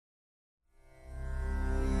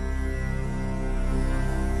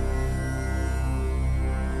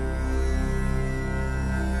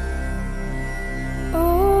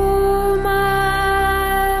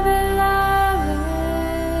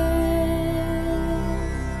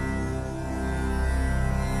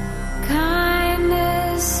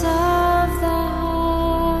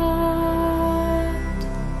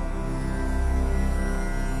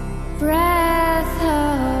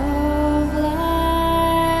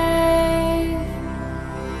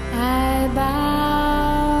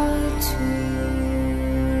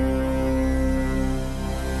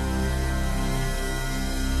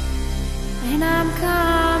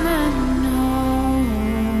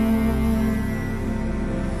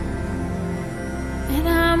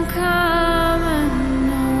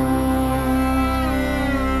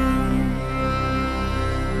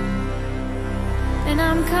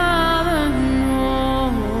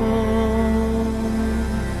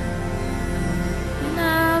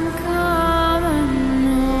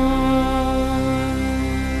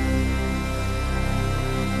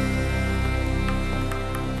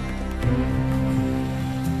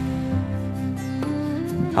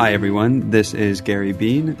Hi, everyone. This is Gary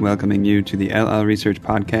Bean, welcoming you to the LL Research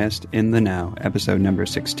Podcast In the Now, episode number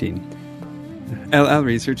 16. LL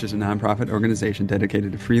Research is a nonprofit organization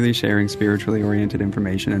dedicated to freely sharing spiritually oriented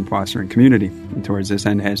information and fostering community. And towards this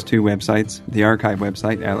end has two websites, the archive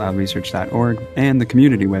website, llresearch.org, and the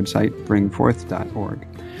community website, bringforth.org.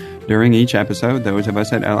 During each episode, those of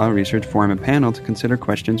us at LL Research form a panel to consider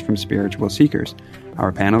questions from spiritual seekers.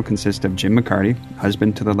 Our panel consists of Jim McCarty,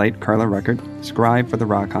 husband to the late Carla Ruckert, scribe for the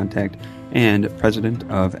Raw Contact, and president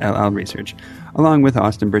of LL Research, along with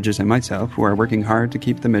Austin Bridges and myself, who are working hard to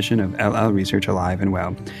keep the mission of LL Research alive and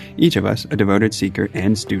well, each of us a devoted seeker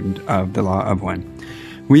and student of the Law of One.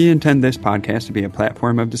 We intend this podcast to be a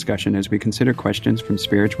platform of discussion as we consider questions from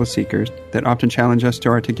spiritual seekers that often challenge us to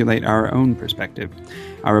articulate our own perspective.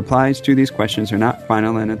 Our replies to these questions are not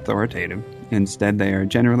final and authoritative. Instead, they are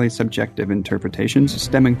generally subjective interpretations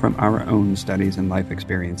stemming from our own studies and life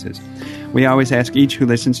experiences. We always ask each who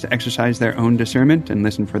listens to exercise their own discernment and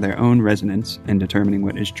listen for their own resonance in determining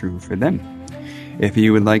what is true for them. If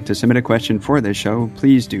you would like to submit a question for this show,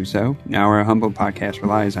 please do so. Our humble podcast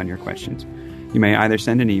relies on your questions. You may either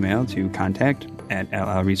send an email to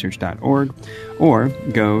contact@llresearch.org or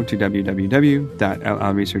go to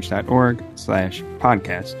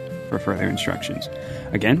www.llresearch.org/podcast for further instructions.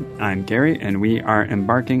 Again, I'm Gary, and we are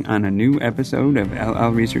embarking on a new episode of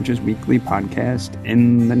LL Research's weekly podcast,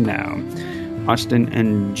 In the Now. Austin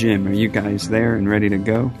and Jim, are you guys there and ready to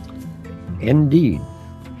go? Indeed.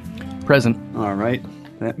 Present. All right,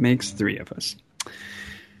 that makes three of us.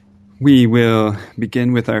 We will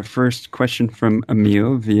begin with our first question from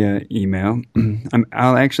Emil via email.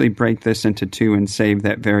 I'll actually break this into two and save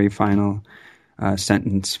that very final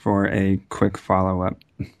sentence for a quick follow-up.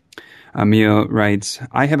 Emil writes,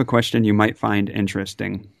 I have a question you might find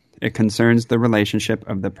interesting. It concerns the relationship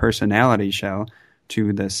of the personality shell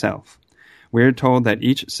to the self. We're told that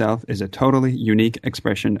each self is a totally unique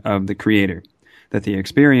expression of the Creator, that the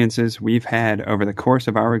experiences we've had over the course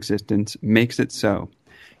of our existence makes it so.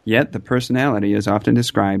 Yet the personality is often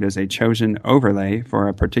described as a chosen overlay for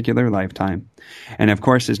a particular lifetime, and of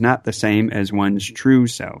course is not the same as one's true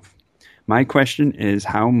self. My question is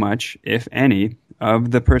how much, if any, of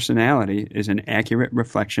the personality is an accurate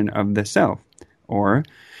reflection of the self? Or,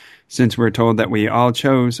 since we're told that we all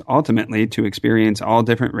chose ultimately to experience all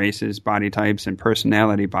different races, body types, and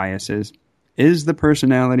personality biases, is the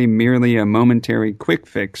personality merely a momentary quick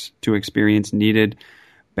fix to experience needed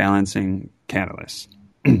balancing catalysts?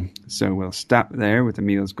 So we'll stop there with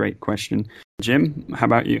Emil's great question. Jim, how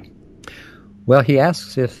about you? Well, he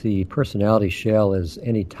asks if the personality shell is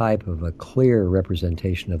any type of a clear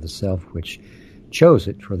representation of the self which chose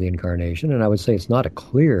it for the incarnation, and I would say it's not a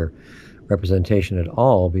clear representation at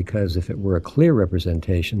all, because if it were a clear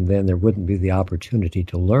representation, then there wouldn't be the opportunity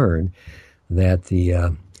to learn that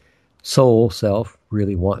the soul self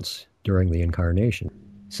really wants during the incarnation.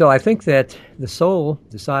 So I think that the soul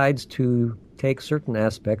decides to take certain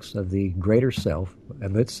aspects of the greater self,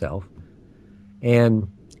 of itself, and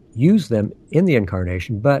use them in the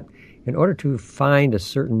incarnation, but in order to find a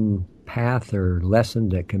certain path or lesson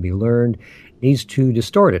that can be learned, needs to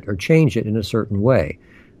distort it or change it in a certain way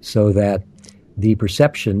so that the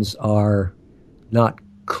perceptions are not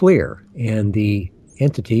clear. And the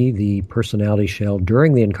entity, the personality shell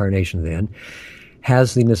during the incarnation then,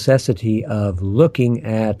 has the necessity of looking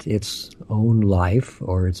at its own life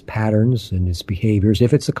or its patterns and its behaviors,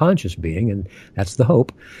 if it's a conscious being, and that's the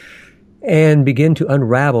hope, and begin to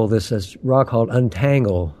unravel this, as Ra called,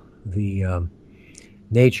 untangle the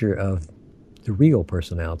nature of the real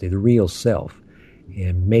personality, the real self,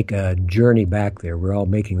 and make a journey back there. We're all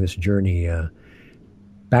making this journey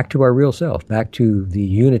back to our real self, back to the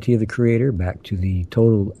unity of the Creator, back to the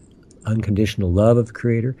total unconditional love of the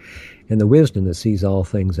Creator, and the wisdom that sees all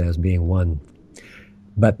things as being one.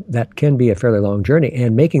 But that can be a fairly long journey,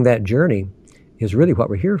 and making that journey is really what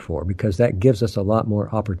we're here for, because that gives us a lot more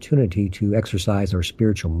opportunity to exercise our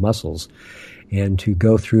spiritual muscles and to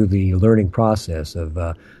go through the learning process of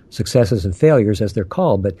successes and failures, as they're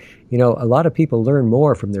called. But, you know, a lot of people learn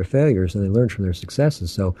more from their failures than they learn from their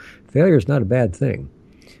successes, so failure is not a bad thing.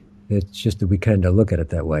 It's just that we kind of look at it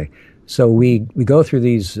that way. So we go through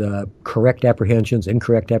these correct apprehensions,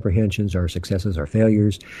 incorrect apprehensions, our successes, our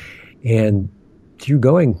failures, and through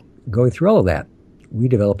going through all of that, we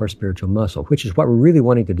develop our spiritual muscle, which is what we're really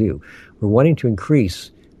wanting to do. We're wanting to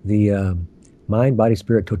increase the mind, body,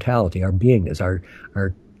 spirit totality, our beingness, our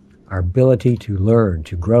ability to learn,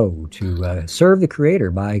 to grow, to serve the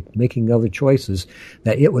Creator by making other choices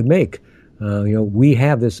that it would make. We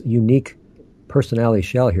have this unique personality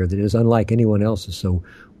shell here that is unlike anyone else's, so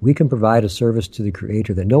we can provide a service to the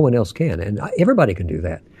Creator that no one else can, and everybody can do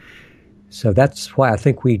that. So that's why I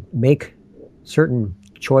think we make certain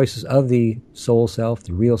choices of the soul self,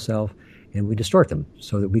 the real self, and we distort them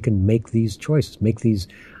so that we can make these choices, make these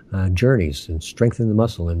journeys, and strengthen the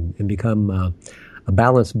muscle and become a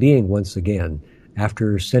balanced being once again,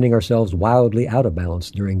 after sending ourselves wildly out of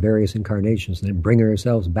balance during various incarnations and then bringing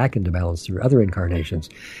ourselves back into balance through other incarnations.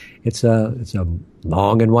 It's a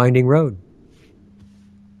long and winding road,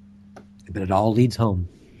 but it all leads home.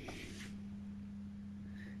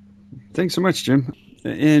 Thanks so much, Jim.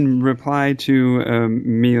 In reply to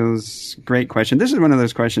Emil's great question, this is one of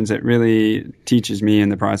those questions that really teaches me in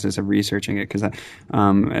the process of researching it, because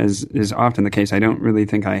as is often the case, I don't really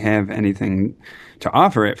think I have anything to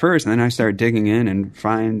offer at first, and then I start digging in and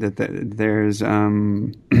find that there's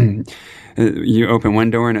you open one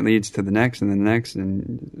door and it leads to the next and the next,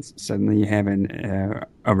 and suddenly you have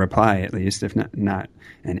a reply, at least, if not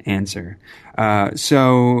an answer.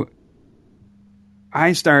 So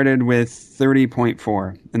I started with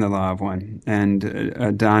 30.4 in the Law of One,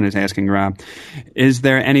 and Don is asking Rob, is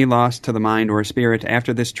there any loss to the mind or spirit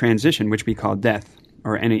after this transition, which we call death,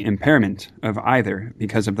 or any impairment of either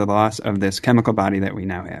because of the loss of this chemical body that we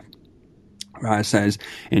now have? Ra says,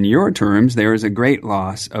 in your terms, there is a great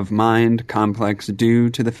loss of mind complex due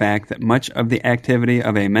to the fact that much of the activity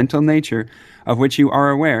of a mental nature of which you are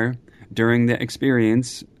aware during the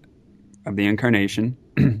experience of the incarnation,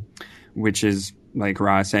 which is, like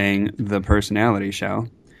Ra saying, the personality shell,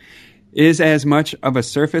 is as much of a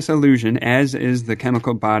surface illusion as is the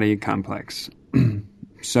chemical body complex.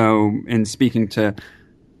 So, in speaking to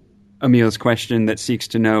Emil's question that seeks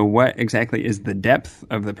to know what exactly is the depth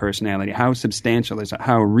of the personality, how substantial is it,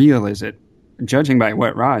 how real is it, judging by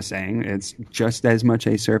what Ra is saying, it's just as much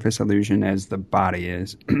a surface illusion as the body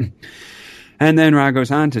is. And then Ra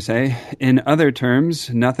goes on to say, in other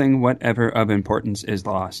terms, nothing whatever of importance is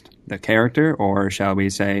lost. The character, or shall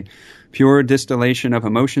we say, pure distillation of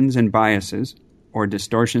emotions and biases, or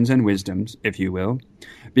distortions and wisdoms, if you will,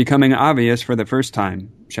 becoming obvious for the first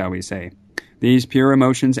time, shall we say. These pure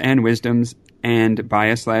emotions and wisdoms and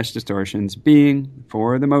bias/distortions being,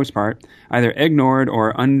 for the most part, either ignored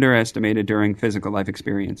or underestimated during physical life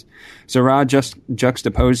experience. So Ra just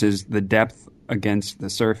juxtaposes the depth against the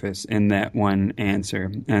surface in that one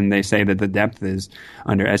answer, and they say that the depth is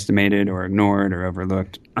underestimated or ignored or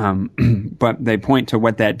overlooked, but they point to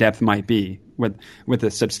what that depth might be, what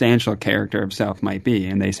the substantial character of self might be,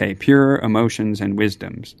 and they say pure emotions and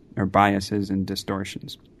wisdoms, or biases and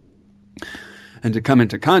distortions. And to come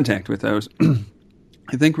into contact with those,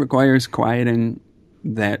 I think requires quieting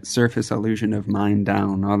that surface illusion of mind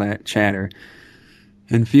down, all that chatter,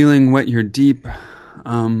 and feeling what your deep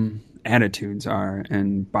attitudes are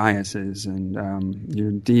and biases and your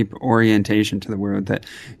deep orientation to the world that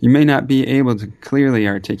you may not be able to clearly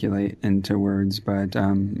articulate into words, but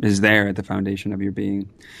is there at the foundation of your being.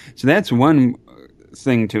 So that's one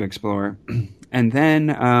thing to explore. And then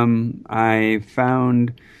I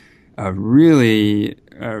found a really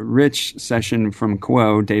rich session from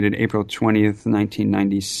Quo dated April 20th,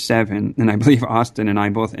 1997. And I believe Austin and I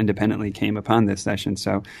both independently came upon this session.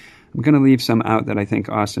 So I'm going to leave some out that I think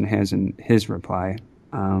Austin has in his reply,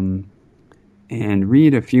 and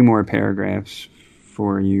read a few more paragraphs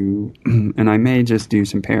for you. And I may just do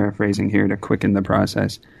some paraphrasing here to quicken the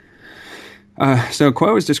process. So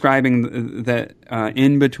Quo is describing that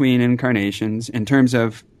in between incarnations, in terms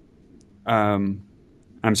of, in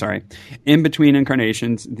between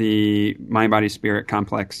incarnations, the mind-body-spirit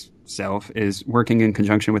complex self is working in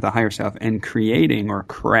conjunction with the higher self and creating or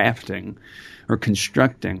crafting or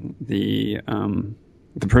constructing the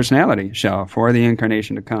personality shell for the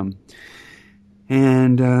incarnation to come.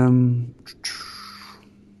 And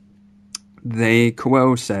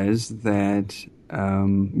Quo says that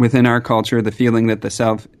within our culture, the feeling that the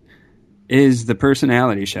self is the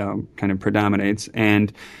personality shell kind of predominates,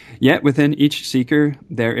 and yet within each seeker,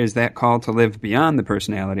 there is that call to live beyond the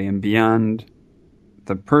personality and beyond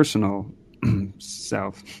the personal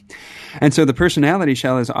self. And so the personality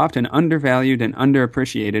shell is often undervalued and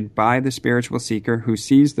underappreciated by the spiritual seeker who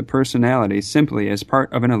sees the personality simply as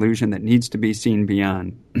part of an illusion that needs to be seen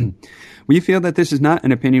beyond. We feel that this is not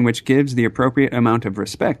an opinion which gives the appropriate amount of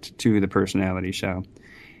respect to the personality shell.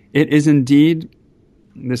 It is indeed,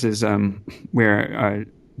 this is where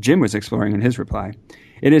Jim was exploring in his reply,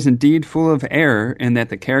 it is indeed full of error in that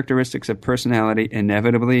the characteristics of personality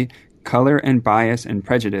inevitably color and bias and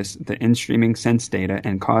prejudice the instreaming sense data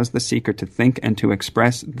and cause the seeker to think and to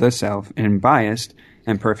express the self in biased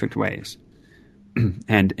and perfect ways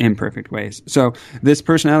and imperfect ways. So this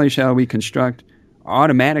personality shell we construct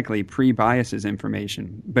automatically pre-biases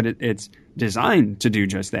information, but it's designed to do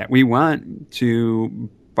just that. We want to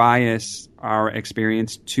bias our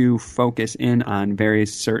experience to focus in on very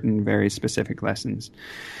certain, very specific lessons.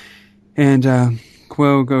 And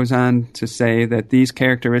Quo goes on to say that these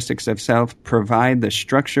characteristics of self provide the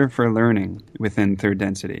structure for learning within third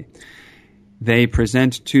density. They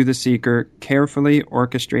present to the seeker carefully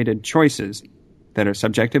orchestrated choices that are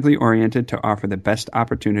subjectively oriented to offer the best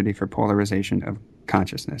opportunity for polarization of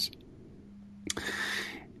consciousness.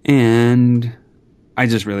 And I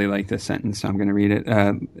just really like this sentence, so I'm going to read it.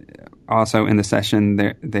 Also in the session,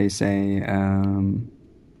 they say,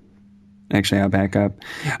 actually, I'll back up.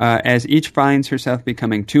 As each finds herself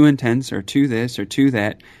becoming too intense or too this or too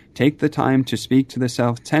that, take the time to speak to the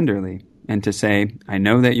self tenderly and to say, I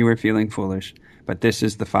know that you are feeling foolish, but this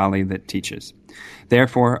is the folly that teaches.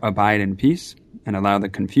 Therefore, abide in peace and allow the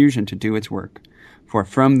confusion to do its work. For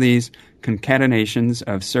from these concatenations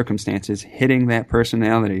of circumstances hitting that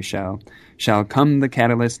personality shell come the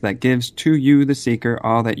catalyst that gives to you, the seeker,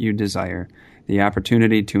 all that you desire, the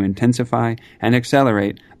opportunity to intensify and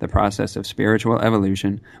accelerate the process of spiritual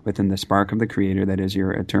evolution within the spark of the Creator that is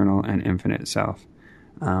your eternal and infinite self.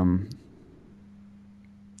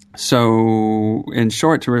 So, in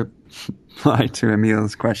short, to reply to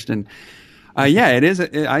Emil's question, it is.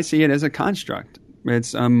 I see it as a construct.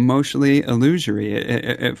 It's emotionally illusory.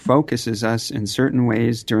 It focuses us in certain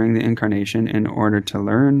ways during the incarnation in order to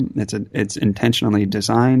learn. It's intentionally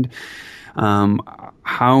designed.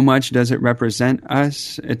 How much does it represent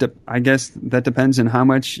us? I guess that depends on how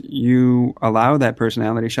much you allow that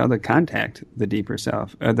personality shell to contact the deeper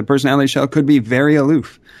self. The personality shell could be very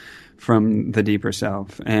aloof from the deeper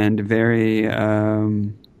self and very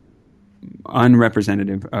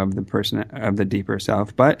unrepresentative of the person of the deeper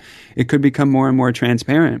self, but it could become more and more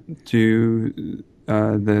transparent to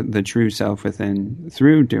the true self within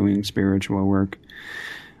through doing spiritual work.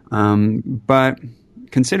 But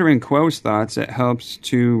considering Quo's thoughts, it helps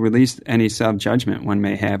to release any self-judgment one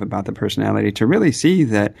may have about the personality, to really see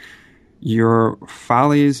that your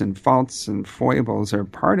follies and faults and foibles are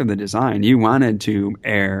part of the design. You wanted to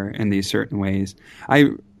err in these certain ways.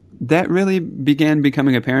 That really began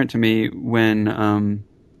becoming apparent to me when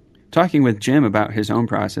talking with Jim about his own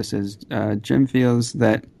processes. Jim feels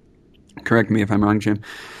that, correct me if I'm wrong, Jim,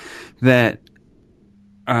 that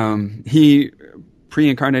he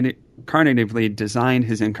pre-incarnatively designed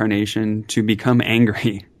his incarnation to become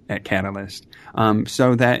angry at Catalyst,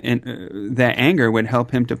 so that that anger would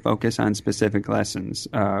help him to focus on specific lessons,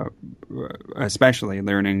 especially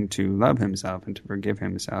learning to love himself and to forgive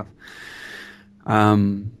himself.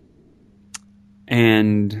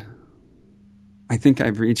 And I think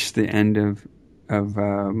I've reached the end of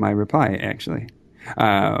my reply, actually.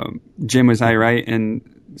 Jim, was I right in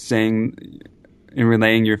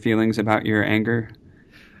relaying your feelings about your anger?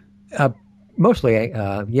 Mostly,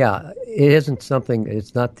 yeah. It isn't something,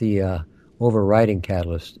 it's not the overriding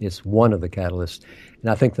catalyst. It's one of the catalysts.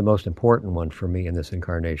 And I think the most important one for me in this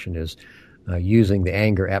incarnation is using the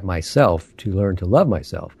anger at myself to learn to love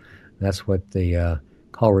myself. That's what they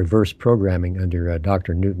call reverse programming under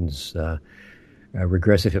Dr. Newton's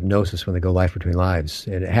regressive hypnosis when they go life between lives.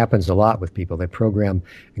 And it happens a lot with people. They program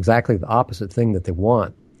exactly the opposite thing that they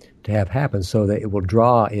want to have happen so that it will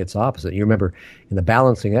draw its opposite. You remember in the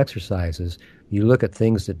balancing exercises, you look at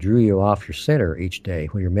things that drew you off your center each day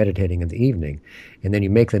when you're meditating in the evening, and then you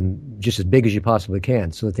make them just as big as you possibly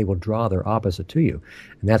can so that they will draw their opposite to you.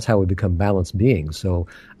 And that's how we become balanced beings. So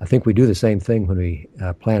I think we do the same thing when we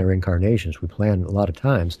plan our incarnations. We plan a lot of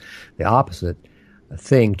times the opposite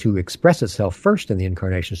thing to express itself first in the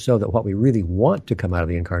incarnation so that what we really want to come out of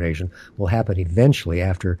the incarnation will happen eventually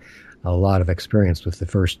after a lot of experience with the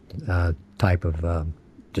first type of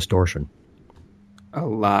distortion. A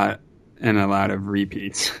lot of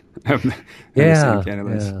repeats of the same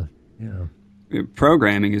catalyst. Yeah.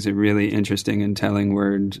 Programming is a really interesting and telling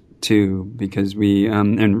word too, because we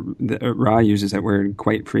Ra uses that word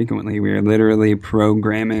quite frequently. We are literally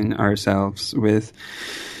programming ourselves with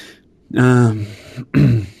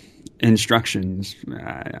instructions.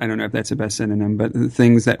 I don't know if that's the best synonym, but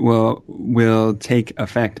things that will take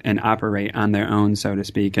effect and operate on their own, so to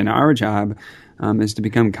speak. And our job is to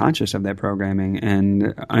become conscious of that programming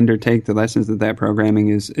and undertake the lessons that programming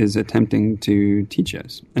is attempting to teach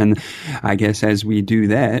us. And I guess as we do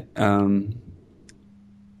that,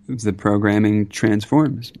 the programming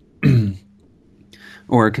transforms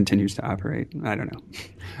or continues to operate. I don't know.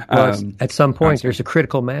 Well, at some point, there's a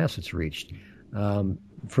critical mass that's reached.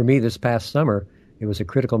 For me, this past summer, it was a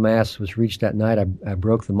critical mass was reached that night. I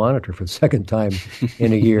broke the monitor for the second time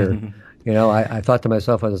in a year. I thought to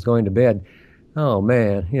myself as I was going to bed, oh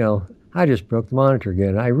man, I just broke the monitor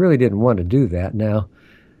again. I really didn't want to do that. Now,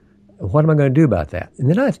 what am I going to do about that? And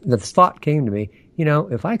then the thought came to me,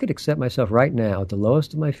 if I could accept myself right now at the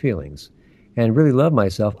lowest of my feelings and really love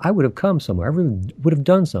myself, I would have come somewhere. I really would have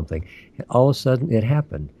done something. And all of a sudden, it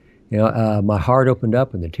happened. My heart opened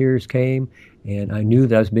up and the tears came, and I knew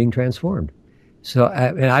that I was being transformed. So,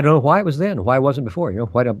 and I don't know why it was then, why it wasn't before. There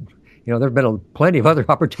have been plenty of other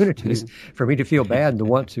opportunities for me to feel bad and to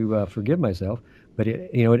want to forgive myself, but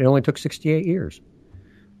it only took 68 years.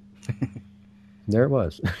 There it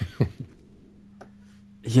was.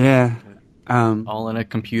 Yeah. All in a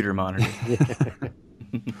computer monitor.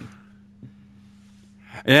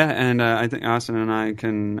 Yeah, and I think Austin and I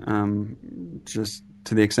can just,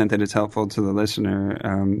 to the extent that it's helpful to the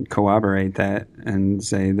listener, corroborate that and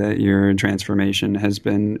say that your transformation has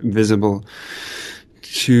been visible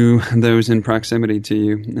to those in proximity to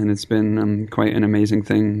you, and it's been quite an amazing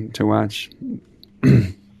thing to watch.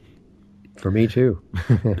 For me too.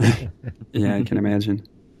 Yeah, I can imagine.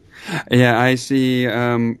 Yeah, I see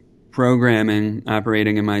programming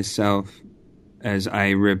operating in myself as I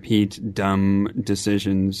repeat dumb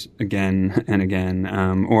decisions again and again,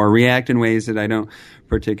 or react in ways that I don't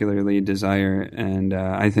particularly desire. And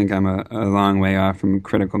I think I'm a long way off from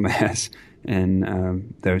critical mass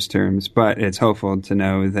in those terms. But it's hopeful to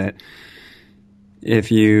know that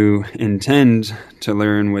if you intend to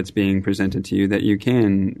learn what's being presented to you, that you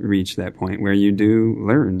can reach that point where you do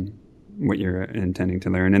learn what you're intending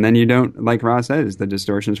to learn. And then you don't, like Ross says, the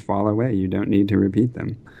distortions fall away. You don't need to repeat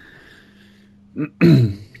them.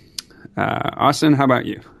 Austin, how about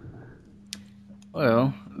you?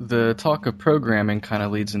 Well, the talk of programming kind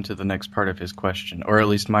of leads into the next part of his question, or at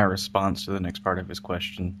least my response to the next part of his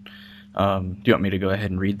question. Do you want me to go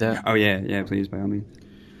ahead and read that? Oh, yeah, please, by all means.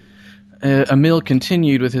 Emil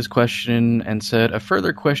continued with his question and said, a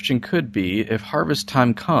further question could be, if harvest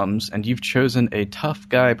time comes and you've chosen a tough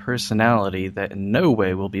guy personality that in no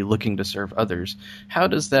way will be looking to serve others, how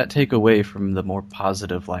does that take away from the more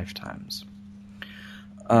positive lifetimes?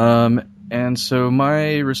 And so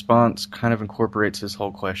my response kind of incorporates his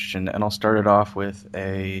whole question, and I'll start it off with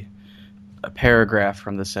a paragraph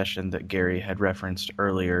from the session that Gary had referenced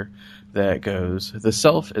earlier that goes, the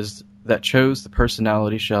self that chose the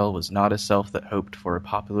personality shell was not a self that hoped for a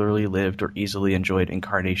popularly lived or easily enjoyed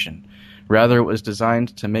incarnation. Rather, it was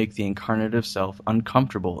designed to make the incarnative self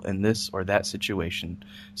uncomfortable in this or that situation,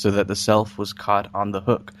 so that the self was caught on the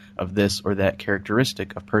hook of this or that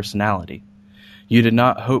characteristic of personality. You did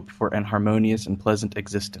not hope for an harmonious and pleasant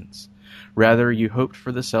existence. Rather, you hoped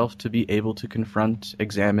for the self to be able to confront,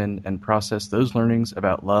 examine, and process those learnings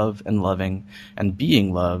about love and loving and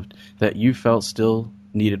being loved that you felt still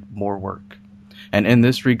needed more work. And in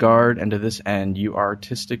this regard and to this end, you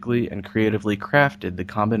artistically and creatively crafted the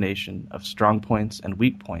combination of strong points and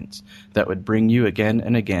weak points that would bring you again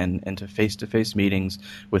and again into face-to-face meetings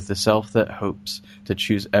with the self that hopes to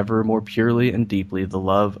choose ever more purely and deeply the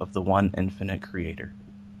love of the one infinite Creator.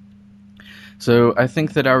 So I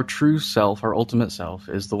think that our true self, our ultimate self,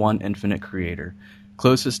 is the one infinite Creator.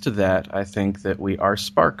 Closest to that, I think that we are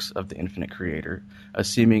sparks of the infinite Creator, a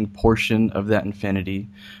seeming portion of that infinity,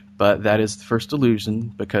 but that is the first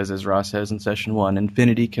illusion, because as Ross says in Session 1,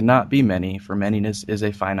 infinity cannot be many, for manyness is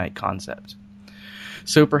a finite concept.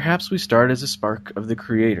 So perhaps we start as a spark of the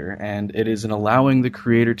Creator, and it is in allowing the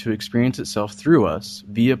Creator to experience itself through us,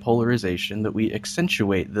 via polarization, that we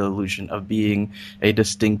accentuate the illusion of being a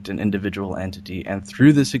distinct and individual entity, and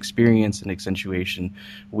through this experience and accentuation,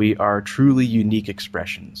 we are truly unique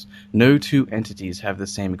expressions. No two entities have the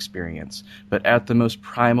same experience, but at the most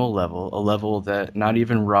primal level, a level that not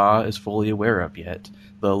even Ra is fully aware of yet,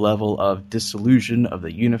 the level of dissolution of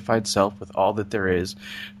the unified self with all that there is,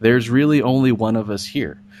 there's really only one of us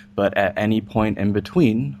here. But at any point in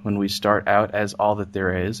between, when we start out as all that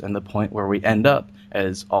there is and the point where we end up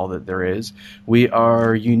as all that there is, we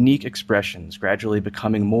are unique expressions, gradually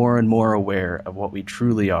becoming more and more aware of what we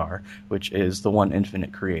truly are, which is the one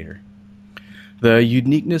infinite Creator. The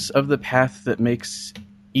uniqueness of the path that makes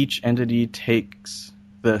each entity takes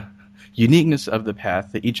the uniqueness of the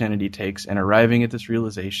path that each entity takes in arriving at this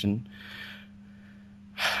realization.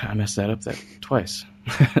 I messed that up twice.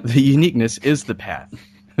 The uniqueness is the path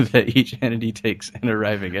that each entity takes in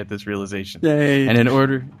arriving at this realization. Yay. And in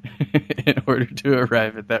order to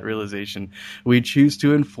arrive at that realization, we choose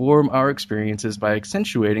to inform our experiences by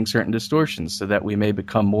accentuating certain distortions so that we may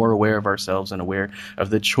become more aware of ourselves and aware of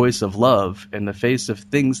the choice of love in the face of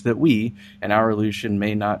things that we, in our illusion,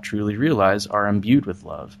 may not truly realize are imbued with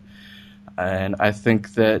love. And I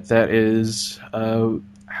think that is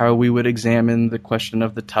how we would examine the question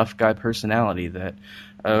of the tough guy personality, that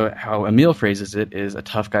how Emil phrases it is a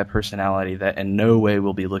tough guy personality that in no way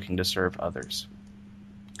will be looking to serve others.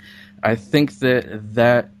 I think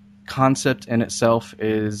that concept in itself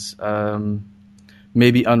is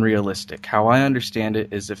maybe unrealistic. How I understand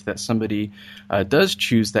it is if that somebody does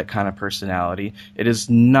choose that kind of personality, it is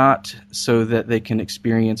not so that they can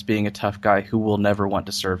experience being a tough guy who will never want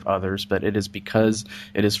to serve others, but it is because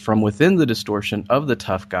it is from within the distortion of the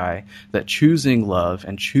tough guy that choosing love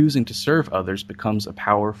and choosing to serve others becomes a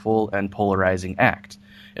powerful and polarizing act.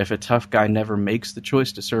 If a tough guy never makes the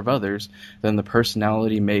choice to serve others, then the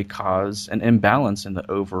personality may cause an imbalance in the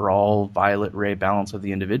overall violet ray balance of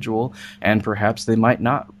the individual, and perhaps they might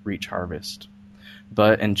not reach harvest.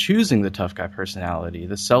 But in choosing the tough guy personality,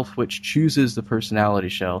 the self which chooses the personality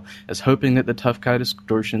shell is hoping that the tough guy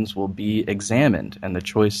distortions will be examined and the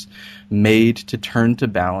choice made to turn to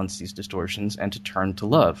balance these distortions and to turn to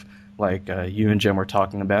love, like you and Jim were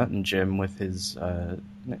talking about, and Jim with his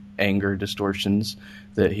anger distortions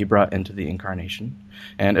that he brought into the incarnation.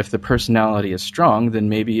 And if the personality is strong, then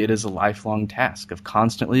maybe it is a lifelong task of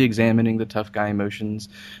constantly examining the tough guy emotions,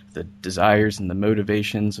 the desires and the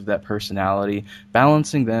motivations of that personality,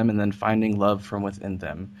 balancing them, and then finding love from within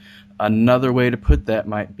them. Another way to put that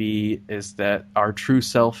might be is that our true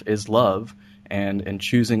self is love, and in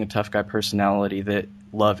choosing a tough guy personality, that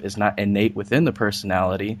love is not innate within the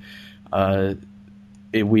personality,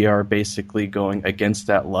 we are basically going against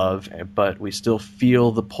that love, but we still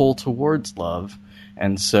feel the pull towards love.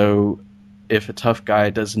 And so if a tough guy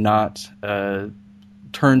does not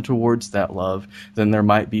turn towards that love, then there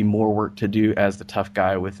might be more work to do as the tough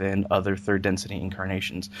guy within other third density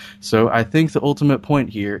incarnations. So I think the ultimate point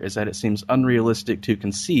here is that it seems unrealistic to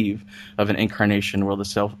conceive of an incarnation where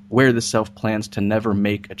the self plans to never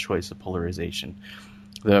make a choice of polarization.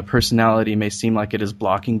 The personality may seem like it is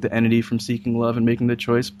blocking the entity from seeking love and making the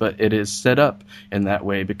choice, but it is set up in that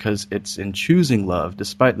way because it's in choosing love,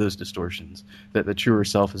 despite those distortions, that the truer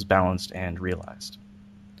self is balanced and realized.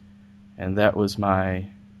 And that was my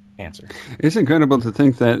answer. It's incredible to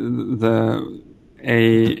think that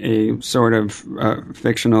a sort of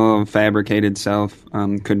fictional, fabricated self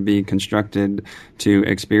could be constructed to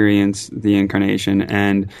experience the incarnation,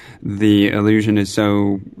 and the illusion is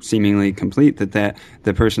so seemingly complete that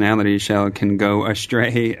the personality shell can go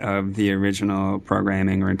astray of the original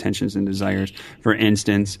programming or intentions and desires. For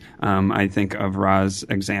instance, I think of Ra's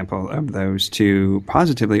example of those two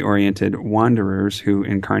positively oriented wanderers who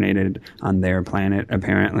incarnated on their planet,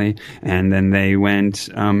 apparently, and then they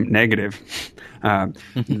went negative.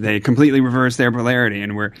 They completely reversed their polarity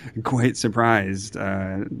and were quite surprised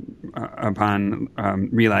upon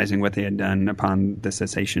realizing what they had done upon the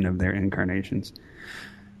cessation of their incarnations.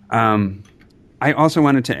 I also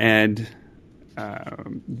wanted to add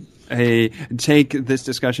take this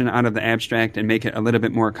discussion out of the abstract and make it a little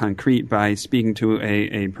bit more concrete by speaking to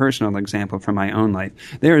a personal example from my own life.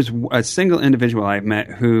 There is a single individual I've met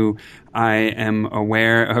who I am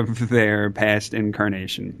aware of their past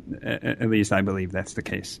incarnation. At least I believe that's the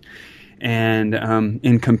case. And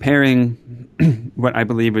in comparing what I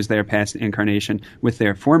believe was their past incarnation with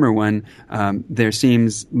their former one, there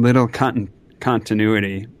seems little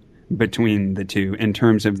continuity between the two in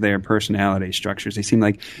terms of their personality structures. They seem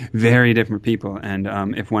like very different people, and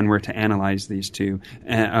if one were to analyze these two,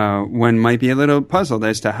 one might be a little puzzled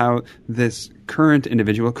as to how this current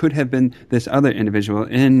individual could have been this other individual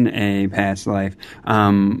in a past life.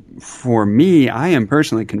 For me, I am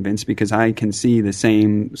personally convinced because I can see the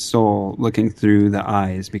same soul looking through the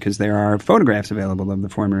eyes, because there are photographs available of the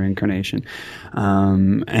former incarnation,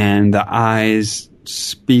 and the eyes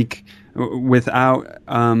speak without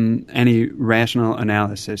any rational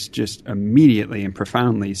analysis, just immediately and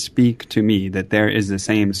profoundly speak to me that there is the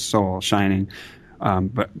same soul shining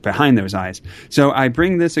but behind those eyes. So I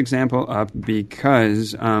bring this example up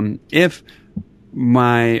because if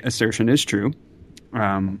my assertion is true,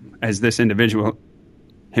 as this individual,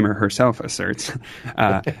 him or herself, asserts,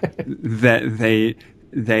 that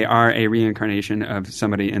they are a reincarnation of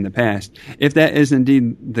somebody in the past. If that is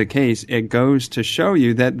indeed the case, it goes to show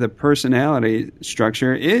you that the personality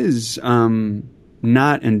structure is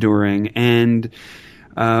not enduring and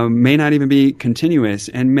may not even be continuous,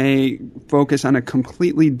 and may focus on a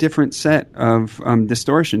completely different set of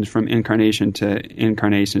distortions from incarnation to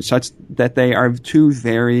incarnation, such that they are two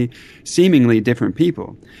very seemingly different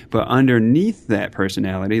people. But underneath that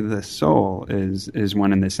personality, the soul is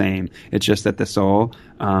one and the same. It's just that the soul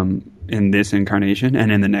in this incarnation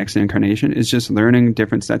and in the next incarnation is just learning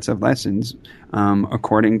different sets of lessons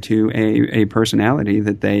according to a personality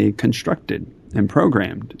that they constructed and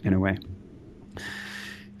programmed in a way.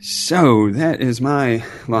 So that is my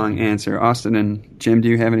long answer. Austin and Jim, do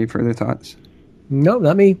you have any further thoughts? No,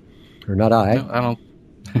 not me. Or not I. No,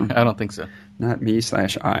 I don't think so. Not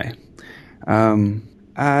me/I.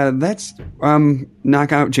 Let's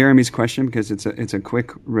knock out Jeremy's question because it's a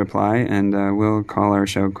quick reply, and we'll call our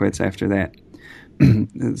show quits after that.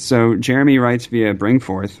 So Jeremy writes via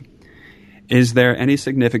Bringforth, is there any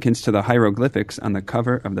significance to the hieroglyphics on the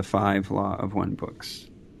cover of the 5 Law of One books?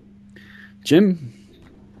 Jim,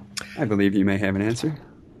 I believe you may have an answer.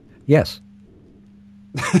 Yes.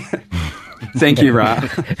 Thank you, Rob.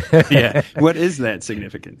 Yeah. What is that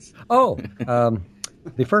significance? Oh,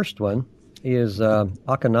 the first one is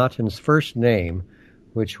Akhenaten's first name,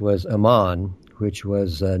 which was Amun, which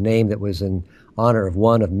was a name that was in honor of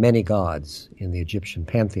one of many gods in the Egyptian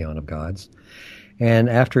pantheon of gods. And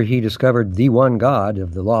after he discovered the one god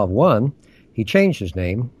of the Law of One, he changed his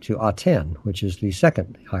name to Aten, which is the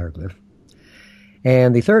second hieroglyph.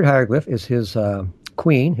 And the third hieroglyph is his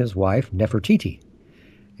queen, his wife, Nefertiti.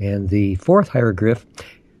 And the fourth hieroglyph,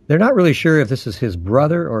 they're not really sure if this is his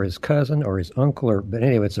brother or his cousin or his uncle, but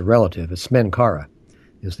anyway, it's a relative. It's Smenkhara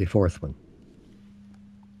is the fourth one.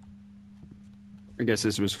 I guess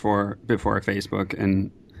this was before Facebook,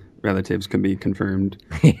 and relatives could be confirmed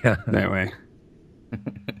that way.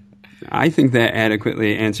 I think that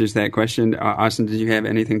adequately answers that question. Austin, did you have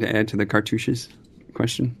anything to add to the cartouches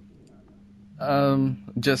question?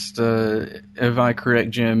 Just if I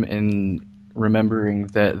correct Jim in remembering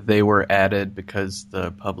that they were added because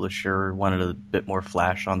the publisher wanted a bit more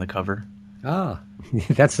flash on the cover. Ah,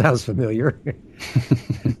 that sounds familiar.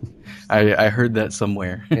 I heard that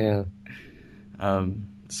somewhere. Yeah.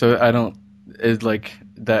 So I don't, it's like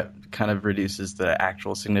that kind of reduces the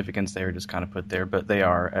actual significance. They were just kind of put there, but they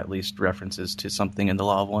are at least references to something in the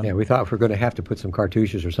Law of One. Yeah, we thought if we're going to have to put some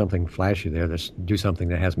cartouches or something flashy there, let's do something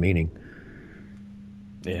that has meaning.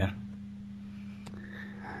 Yeah.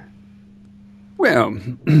 Well,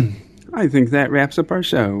 I think that wraps up our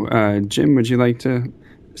show. Jim, would you like to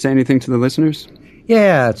say anything to the listeners?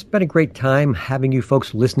 Yeah, it's been a great time having you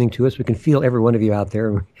folks listening to us. We can feel every one of you out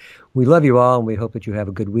there. We love you all, and we hope that you have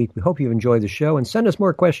a good week. We hope you've enjoyed the show, and send us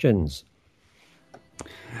more questions.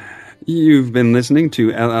 You've been listening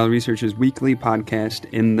to LL Research's weekly podcast,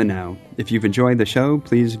 In the Now. If you've enjoyed the show,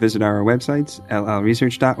 please visit our websites,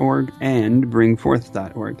 llresearch.org and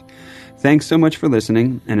bringforth.org. Thanks so much for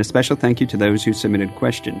listening, and a special thank you to those who submitted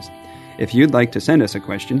questions. If you'd like to send us a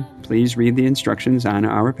question, please read the instructions on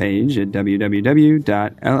our page at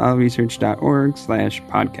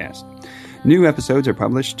www.llresearch.org/podcast. New episodes are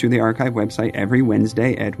published to the archive website every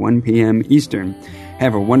Wednesday at 1 p.m. Eastern.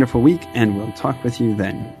 Have a wonderful week, and we'll talk with you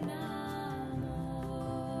then.